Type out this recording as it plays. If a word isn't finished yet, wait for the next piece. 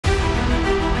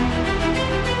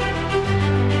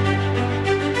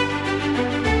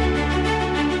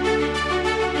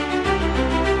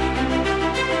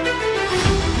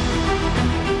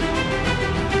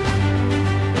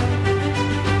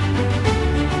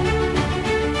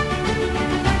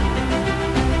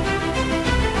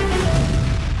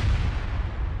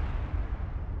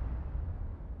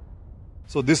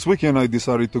So this weekend I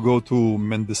decided to go to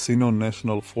Mendocino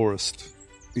National Forest.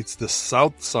 It's the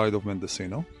south side of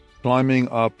Mendocino, climbing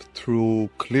up through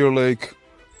Clear Lake,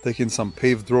 taking some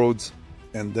paved roads,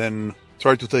 and then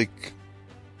try to take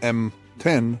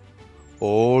M10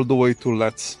 all the way to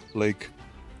Letts Lake,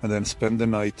 and then spend the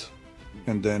night,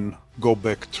 and then go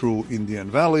back through Indian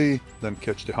Valley, then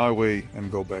catch the highway and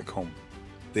go back home.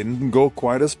 Didn't go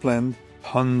quite as planned.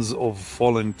 Tons of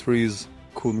fallen trees,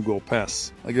 couldn't go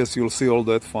past. I guess you'll see all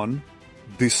that fun.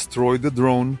 Destroyed the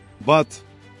drone, but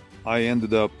I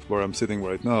ended up where I'm sitting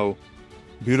right now.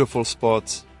 Beautiful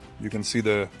spots. You can see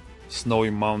the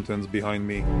snowy mountains behind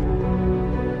me.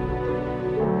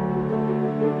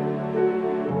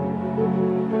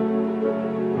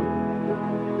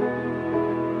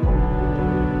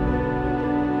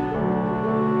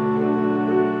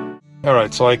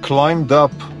 Alright, so I climbed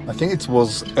up, I think it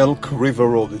was Elk River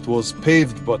Road. It was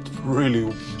paved, but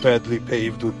really badly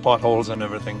paved with potholes and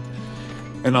everything.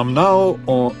 And I'm now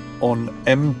on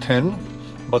M10,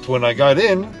 but when I got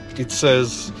in, it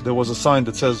says, there was a sign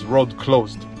that says road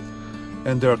closed.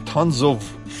 And there are tons of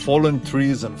fallen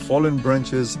trees and fallen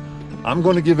branches. I'm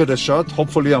gonna give it a shot.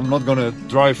 Hopefully I'm not gonna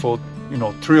drive for,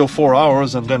 3 or 4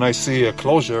 hours and then I see a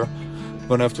closure. I'm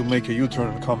gonna have to make a U-turn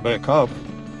and come back up.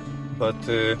 But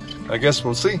I guess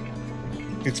we'll see.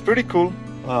 It's pretty cool.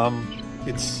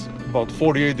 It's about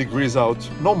 48 degrees out.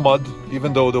 No mud,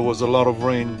 even though there was a lot of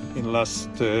rain in last,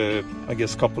 I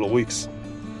guess, couple of weeks.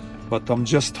 But I'm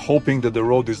just hoping that the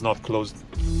road is not closed.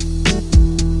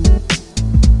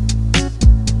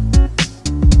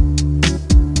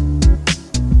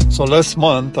 So last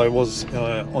month I was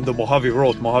on the Mojave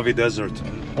Road, Mojave Desert.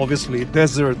 And obviously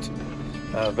desert,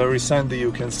 very sandy,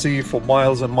 you can see for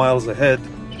miles and miles ahead.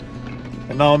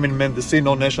 And now I'm in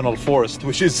Mendocino National Forest,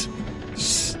 which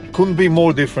couldn't be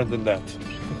more different than that.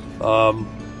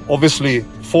 Obviously,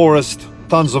 forest,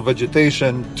 tons of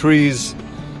vegetation, trees,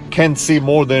 can't see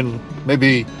more than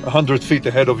maybe 100 feet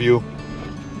ahead of you.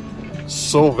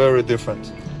 So very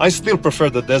different. I still prefer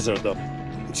the desert though.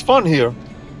 It's fun here,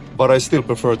 but I still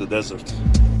prefer the desert.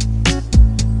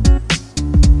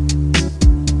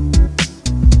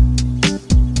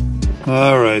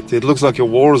 All right, it looks like a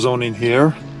war zone in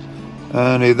here.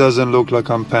 And it doesn't look like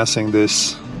I'm passing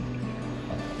this.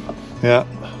 Yeah.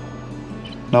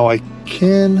 Now I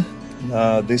can.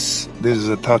 This is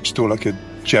attached to like a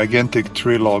gigantic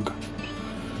tree log.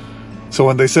 So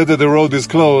when they said that the road is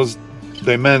closed,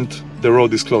 they meant the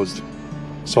road is closed.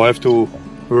 So I have to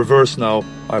reverse now.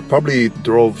 I probably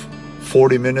drove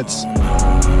 40 minutes.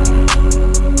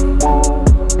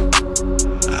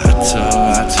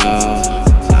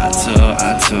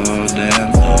 I told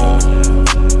them.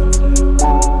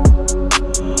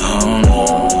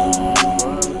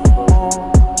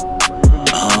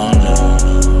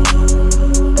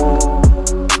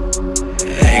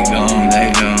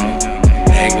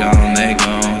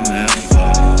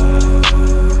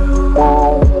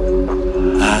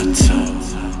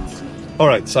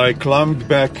 Alright, so I climbed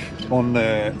back on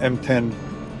M10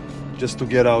 just to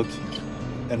get out,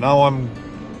 and now I'm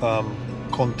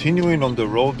continuing on the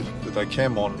road that I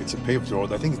came on. It's a paved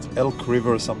road. I think it's Elk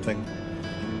River or something,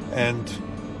 and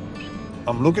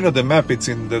I'm looking at the map. It's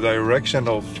in the direction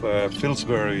of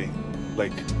Pillsbury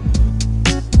Lake.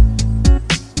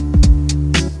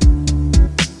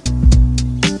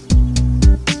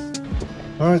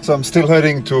 Alright, so I'm still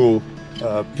heading to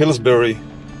Pillsbury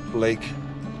Lake.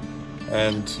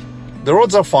 And the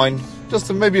roads are fine,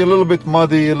 just maybe a little bit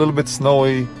muddy, a little bit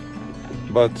snowy,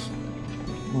 but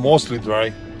mostly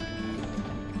dry.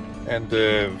 And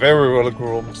very well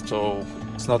groomed, so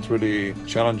it's not really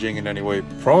challenging in any way.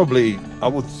 Probably, I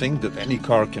would think that any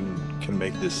car can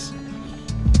make this.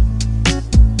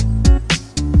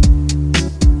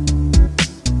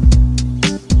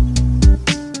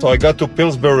 So I got to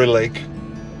Pillsbury Lake.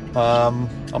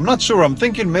 I'm not sure, I'm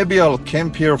thinking maybe I'll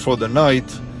camp here for the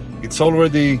night. It's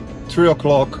already 3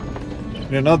 o'clock.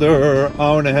 In another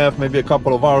hour and a half, maybe a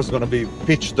couple of hours, it's going to be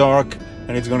pitch dark,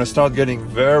 and it's going to start getting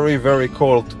very, very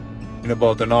cold in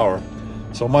about an hour.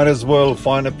 So might as well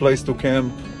find a place to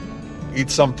camp,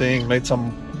 eat something, made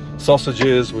some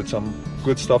sausages with some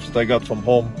good stuff that I got from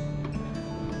home.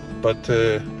 But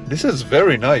this is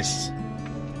very nice.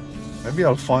 Maybe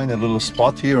I'll find a little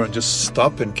spot here and just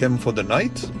stop and camp for the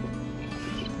night.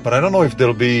 But I don't know if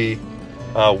there'll be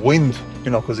wind,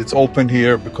 because it's open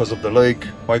here because of the lake.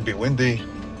 Might be windy,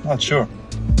 not sure.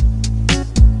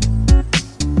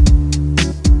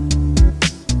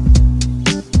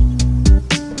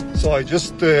 So I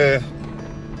just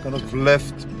kind of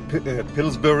left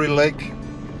Pillsbury Lake,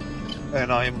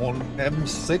 and I'm on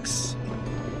M6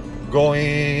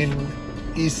 going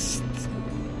east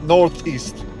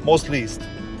northeast, mostly east.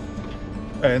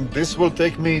 And this will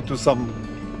take me to some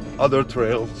other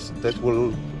trails that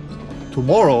will,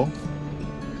 tomorrow,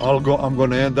 I'm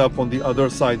gonna end up on the other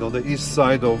side, on the east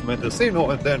side of Mendocino,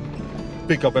 and then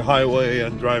pick up a highway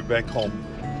and drive back home.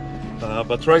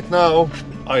 But right now,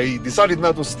 I decided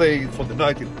not to stay for the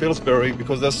night in Pillsbury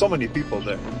because there's so many people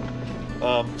there.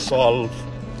 So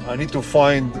I need to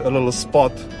find a little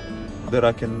spot that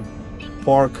I can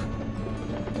park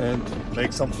and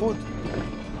make some food.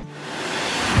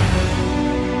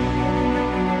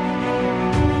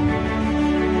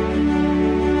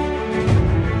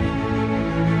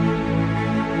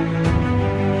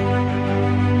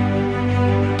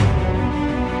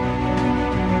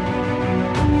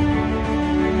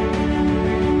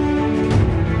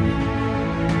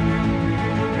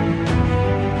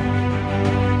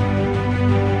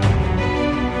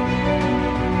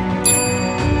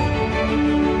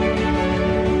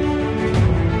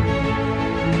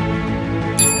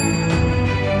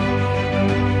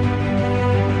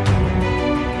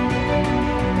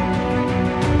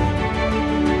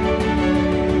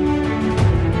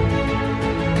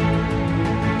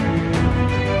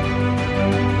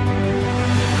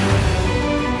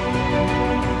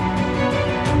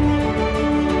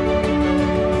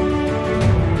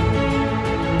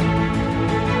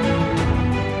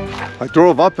 I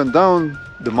drove up and down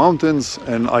the mountains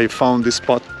and I found this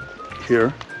spot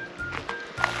here.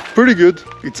 Pretty good.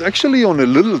 It's actually on a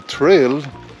little trail,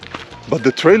 but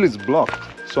the trail is blocked.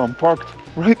 So I'm parked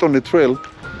right on the trail.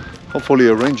 Hopefully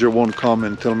a ranger won't come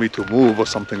and tell me to move or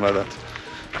something like that.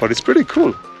 But it's pretty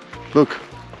cool. Look,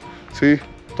 see,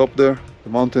 top there, the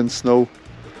mountains, snow.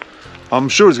 I'm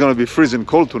sure it's gonna be freezing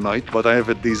cold tonight, but I have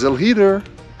a diesel heater.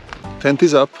 Tent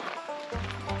is up.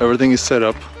 Everything is set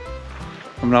up.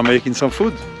 I'm now making some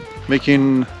food,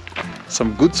 making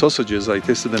some good sausages. I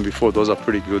tasted them before, those are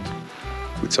pretty good.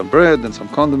 With some bread and some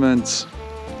condiments,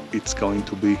 it's going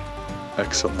to be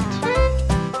excellent.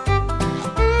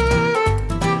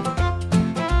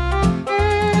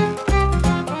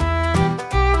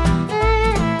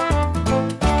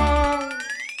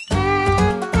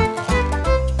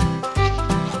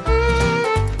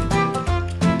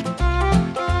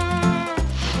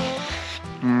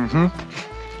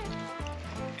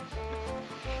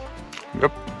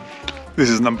 Yep, this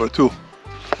is number 2.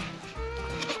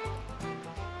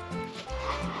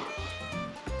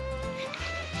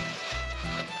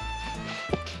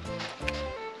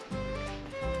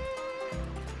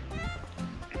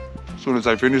 As soon as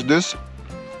I finish this,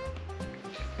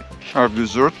 I have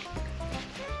dessert.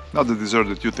 Not the dessert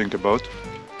that you think about.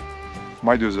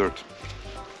 My dessert.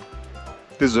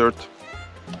 Dessert.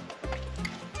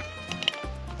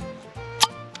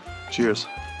 Cheers.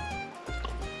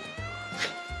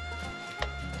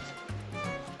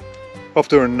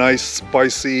 After a nice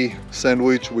spicy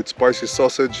sandwich with spicy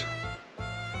sausage,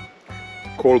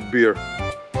 cold beer.